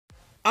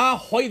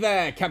Ahoy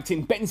there,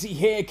 Captain Benzie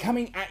here,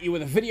 coming at you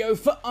with a video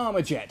for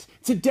Armajet.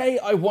 Today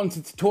I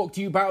wanted to talk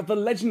to you about the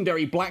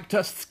legendary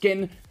Blacktusk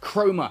skin,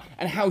 Chroma,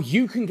 and how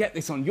you can get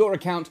this on your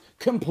account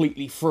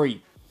completely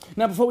free.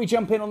 Now before we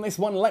jump in on this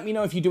one, let me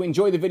know if you do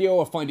enjoy the video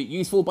or find it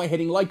useful by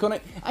hitting like on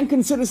it, and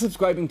consider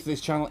subscribing to this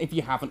channel if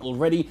you haven't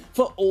already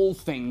for all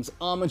things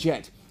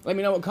Armajet. Let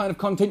me know what kind of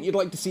content you'd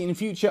like to see in the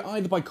future,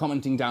 either by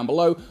commenting down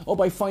below or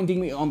by finding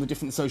me on the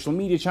different social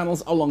media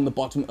channels along the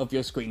bottom of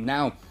your screen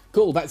now.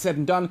 Cool, that said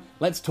and done,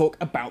 let's talk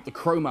about the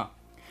Chroma.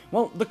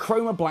 Well, the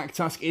Chroma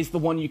Blacktusk is the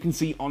one you can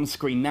see on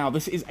screen now.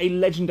 This is a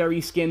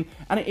legendary skin,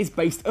 and it is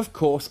based, of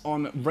course,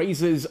 on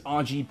Razer's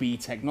RGB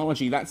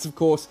technology. That's, of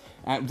course,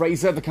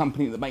 Razer, the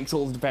company that makes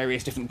all the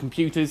various different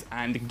computers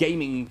and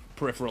gaming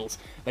peripherals.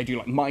 They do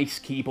like mice,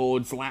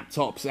 keyboards,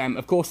 laptops, and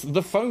of course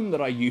the phone that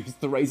I use,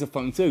 the Razer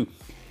phone too.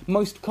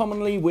 Most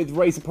commonly with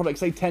Razer products,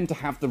 they tend to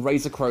have the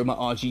Razer Chroma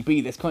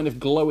RGB, this kind of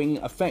glowing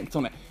effect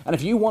on it. And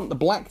if you want the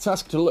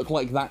Blacktusk to look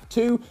like that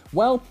too,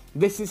 well,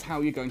 this is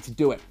how you're going to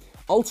do it.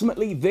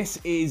 Ultimately, this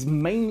is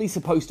mainly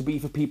supposed to be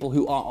for people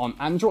who are on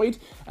Android.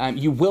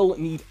 You will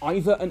need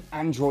either an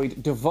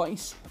Android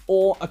device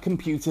or a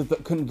computer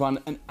that can run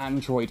an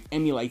Android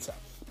emulator.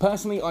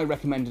 Personally, I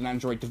recommend an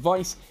Android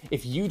device.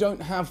 If you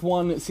don't have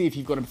one, see if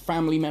you've got a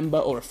family member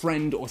or a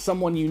friend or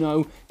someone you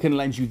know can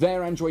lend you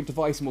their Android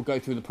device, and we'll go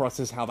through the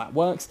process how that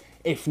works.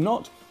 If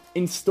not,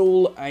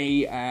 install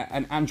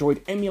an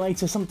Android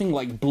emulator, something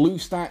like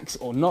BlueStacks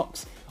or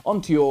Nox,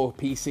 onto your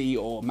PC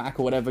or Mac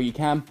or whatever you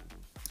can,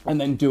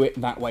 and then do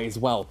it that way as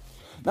well.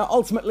 Now,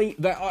 ultimately,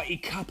 there are a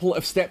couple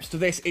of steps to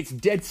this. It's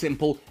dead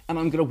simple, and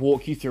I'm going to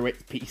walk you through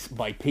it piece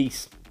by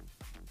piece.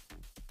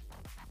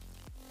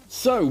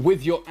 So,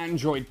 with your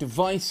Android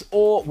device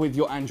or with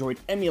your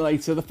Android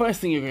emulator, the first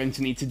thing you're going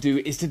to need to do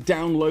is to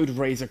download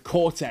Razer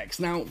Cortex.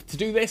 Now, to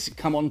do this,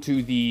 come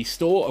onto the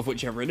store of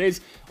whichever it is.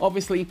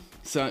 Obviously,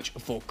 search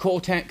for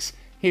Cortex.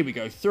 Here we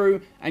go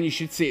through, and you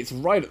should see it's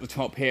right at the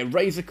top here,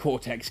 Razer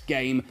Cortex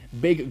Game,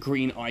 big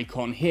green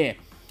icon here.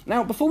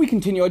 Now, before we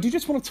continue, I do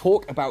just want to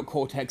talk about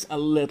Cortex a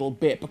little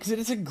bit, because it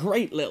is a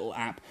great little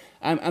app,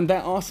 and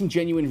there are some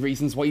genuine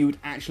reasons why you would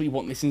actually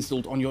want this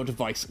installed on your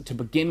device to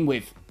begin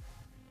with.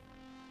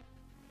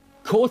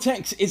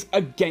 Cortex is a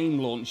game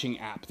launching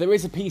app. There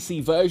is a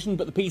PC version,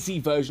 but the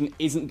PC version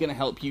isn't going to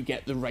help you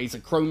get the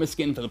Razer Chroma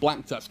skin for the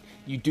Blacktusk.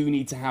 You do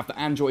need to have the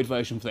Android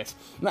version for this.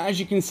 Now, as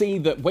you can see,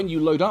 that when you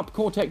load up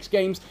Cortex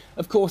games,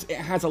 of course, it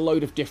has a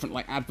load of different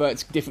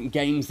adverts, different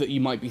games that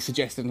you might be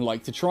suggested and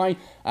like to try.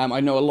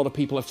 I know a lot of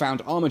people have found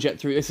Armajet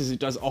through this, as it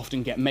does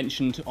often get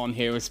mentioned on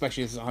here,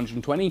 especially as it's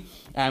 120.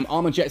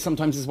 Armajet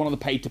sometimes is one of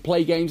the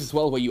pay-to-play games as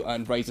well, where you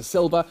earn Razer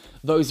Silver.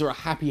 Those are a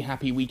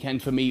happy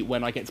weekend for me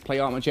when I get to play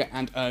Armajet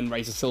and earn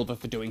Razer Silver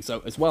for doing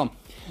so as well.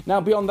 Now,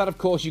 beyond that, of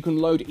course, you can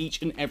load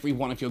each and every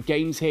one of your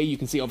games here. You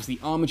can see, obviously,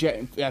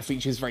 Armajet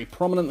features very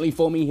prominently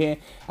for me here.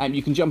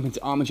 You can jump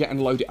into Armajet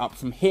and load it up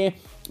from here.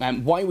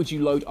 Why would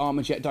you load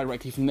Armajet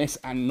directly from this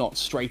and not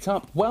straight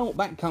up? Well,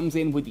 that comes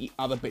in with the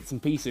other bits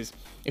and pieces.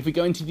 If we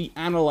go into the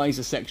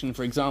Analyzer section,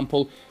 for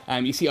example,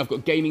 you see I've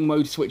got gaming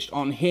mode switched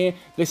on here.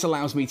 This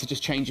allows me to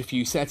just change a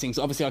few settings.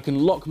 Obviously, I can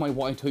lock my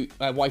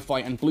Wi-Fi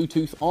and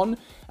Bluetooth on.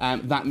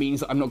 That means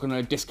that I'm not going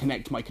to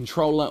disconnect my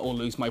controller or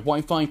lose my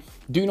Wi-Fi.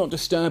 Do Not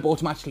Disturb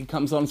automatically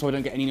comes on, so I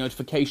don't get any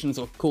notifications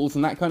or calls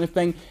and that kind of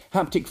thing.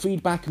 Haptic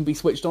feedback can be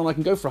switched on. I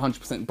can go for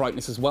 100%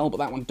 brightness as well, but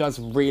that one does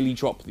really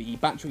drop the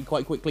battery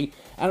quite quickly.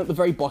 And at the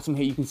very bottom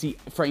here, you can see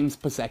frames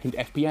per second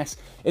FPS.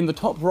 In the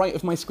top right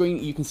of my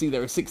screen, you can see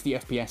there is 60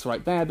 FPS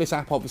right there. This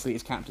app obviously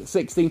is capped at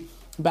 60.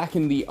 Back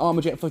in the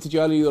Armajet footage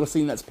earlier, you'll have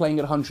seen that's playing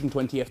at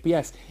 120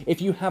 FPS.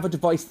 If you have a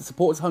device that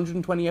supports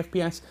 120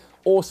 FPS,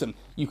 awesome.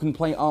 You can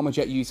play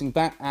Armajet using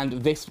that, and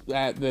this,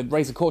 the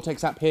Razer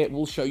Cortex app here,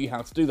 will show you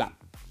how to do that.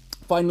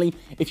 Finally,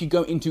 if you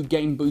go into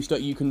Game Booster,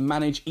 you can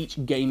manage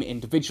each game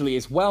individually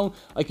as well.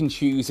 I can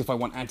choose if I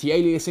want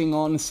anti-aliasing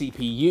on,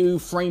 CPU,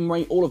 frame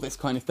rate, all of this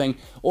kind of thing,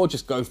 or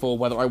just go for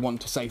whether I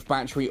want to save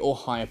battery or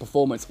higher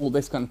performance, all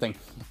this kind of thing.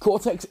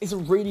 Cortex is a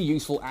really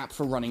useful app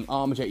for running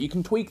Armajet. You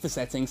can tweak the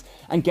settings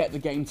and get the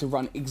game to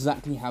run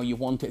exactly how you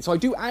want it. So I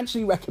do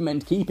actually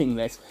recommend keeping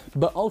this,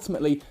 but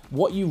ultimately,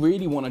 what you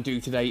really want to do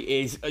today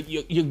is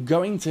you're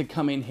going to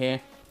come in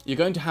here, you're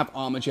going to have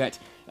Armajet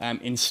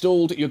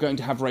installed, you're going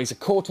to have Razer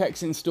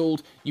Cortex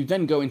installed, you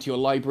then go into your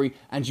library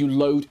and you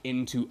load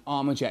into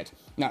Armajet.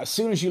 Now, as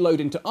soon as you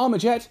load into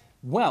Armajet,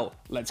 well,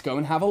 let's go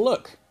and have a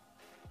look.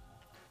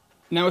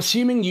 Now,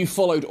 assuming you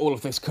followed all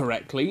of this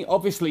correctly,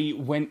 obviously,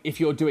 if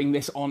you're doing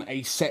this on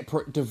a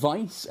separate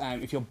device,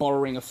 if you're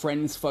borrowing a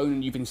friend's phone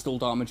and you've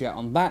installed Armajet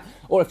on that,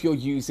 or if you're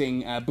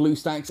using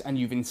BlueStacks and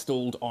you've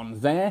installed on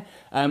there,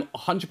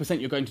 100%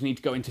 you're going to need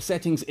to go into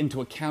settings, into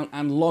account,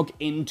 and log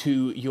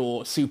into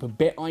your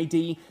SuperBit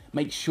ID.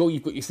 Make sure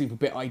you've got your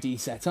SuperBit ID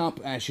set up.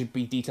 Should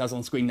be details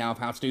on screen now of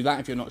how to do that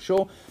if you're not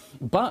sure.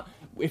 But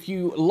if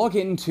you log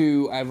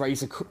into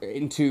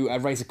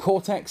Razer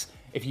Cortex,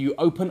 if you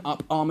open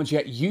up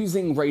Armajet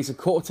using Razer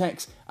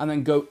Cortex and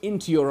then go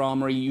into your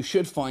armory, you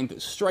should find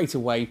that straight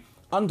away,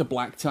 under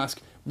Blacktusk,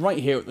 right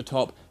here at the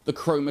top, the the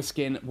Chroma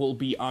skin will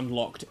be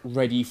unlocked,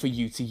 ready for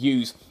you to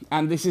use.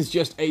 And this is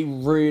just a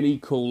really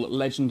cool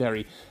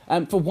legendary.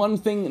 For one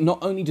thing, not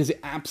only does it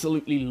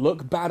absolutely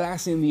look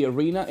badass in the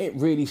arena, it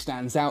really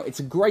stands out. It's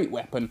a great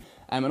weapon.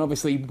 And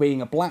obviously,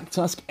 being a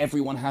Blacktusk,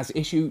 everyone has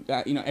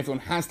everyone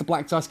has the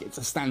Blacktusk. It's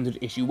a standard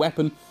issue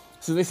weapon.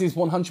 So this is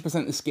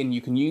 100% the skin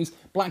you can use.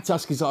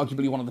 Blacktusk is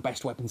arguably one of the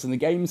best weapons in the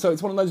game, so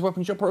it's one of those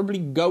weapons you're probably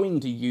going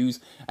to use,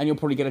 and you'll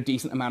probably get a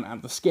decent amount out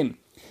of the skin.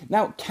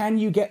 Now, can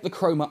you get the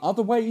Chroma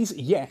other ways?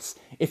 Yes.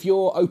 If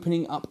you're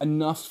opening up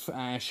enough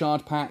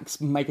shard packs,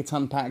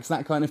 megaton packs,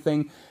 that kind of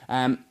thing,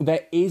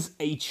 there is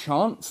a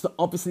chance that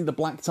obviously the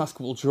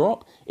Blacktusk will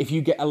drop. If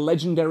you get a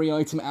legendary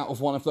item out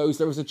of one of those,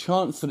 there is a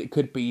chance that it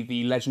could be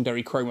the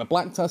legendary Chroma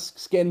Blacktusk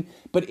skin,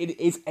 but it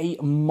is a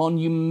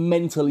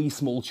monumentally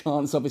small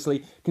chance,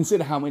 obviously.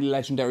 Consider how many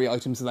legendary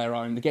items there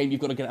are in the game. You've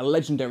got to get a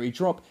legendary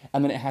drop,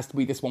 and then it has to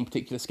be this one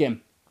particular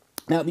skin.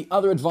 Now, the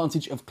other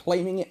advantage of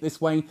claiming it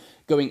this way,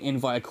 going in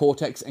via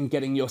Cortex and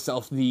getting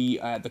yourself the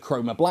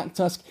Chroma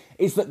Blacktusk,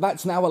 is that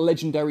that's now a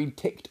legendary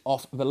ticked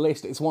off the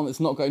list. It's one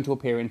that's not going to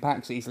appear in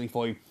packs easily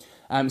for you.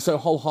 So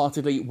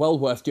wholeheartedly, well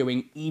worth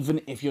doing,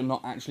 even if you're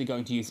not actually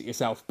going to use it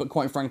yourself. But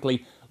quite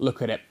frankly,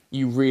 look at it.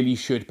 You really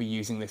should be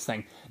using this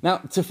thing. Now,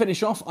 to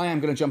finish off, I am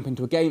going to jump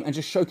into a game and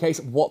just showcase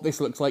what this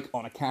looks like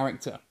on a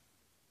character.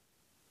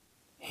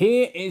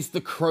 Here is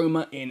the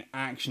Chroma in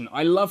action.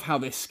 I love how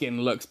this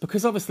skin looks,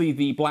 because obviously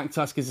the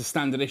Blacktusk is a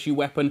standard issue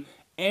weapon,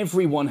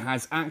 everyone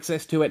has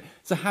access to it,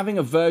 so having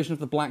a version of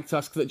the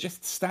Blacktusk that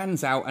just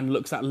stands out and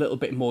looks that little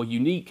bit more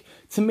unique,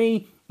 to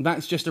me,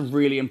 that's just a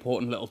really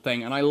important little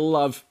thing, and I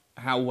love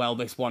how well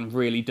this one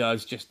really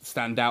does just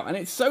stand out, and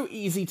it's so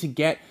easy to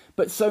get,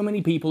 but so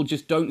many people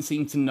just don't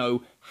seem to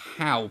know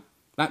how.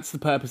 That's the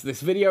purpose of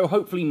this video.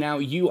 Hopefully now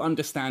you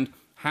understand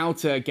how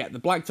to get the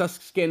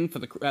Blacktusk skin for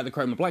the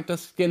Chroma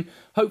Blacktusk skin.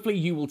 Hopefully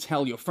you will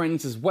tell your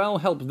friends as well,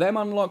 help them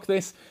unlock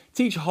this,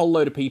 teach a whole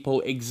load of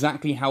people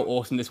exactly how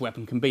awesome this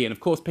weapon can be. And of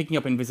course, picking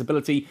up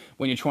invisibility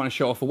when you're trying to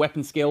show off a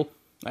weapon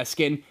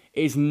skin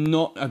is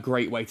not a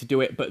great way to do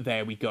it, but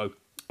there we go.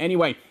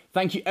 Anyway,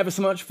 thank you ever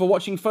so much for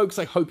watching, folks.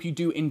 I hope you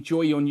do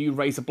enjoy your new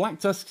Razer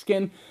Blacktusk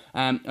skin.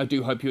 I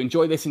do hope you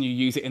enjoy this and you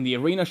use it in the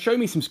arena. Show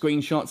me some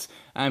screenshots,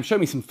 show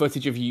me some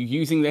footage of you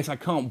using this. I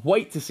can't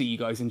wait to see you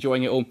guys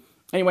enjoying it all.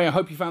 Anyway, I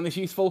hope you found this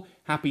useful.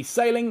 Happy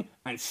sailing,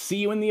 and see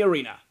you in the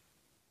arena.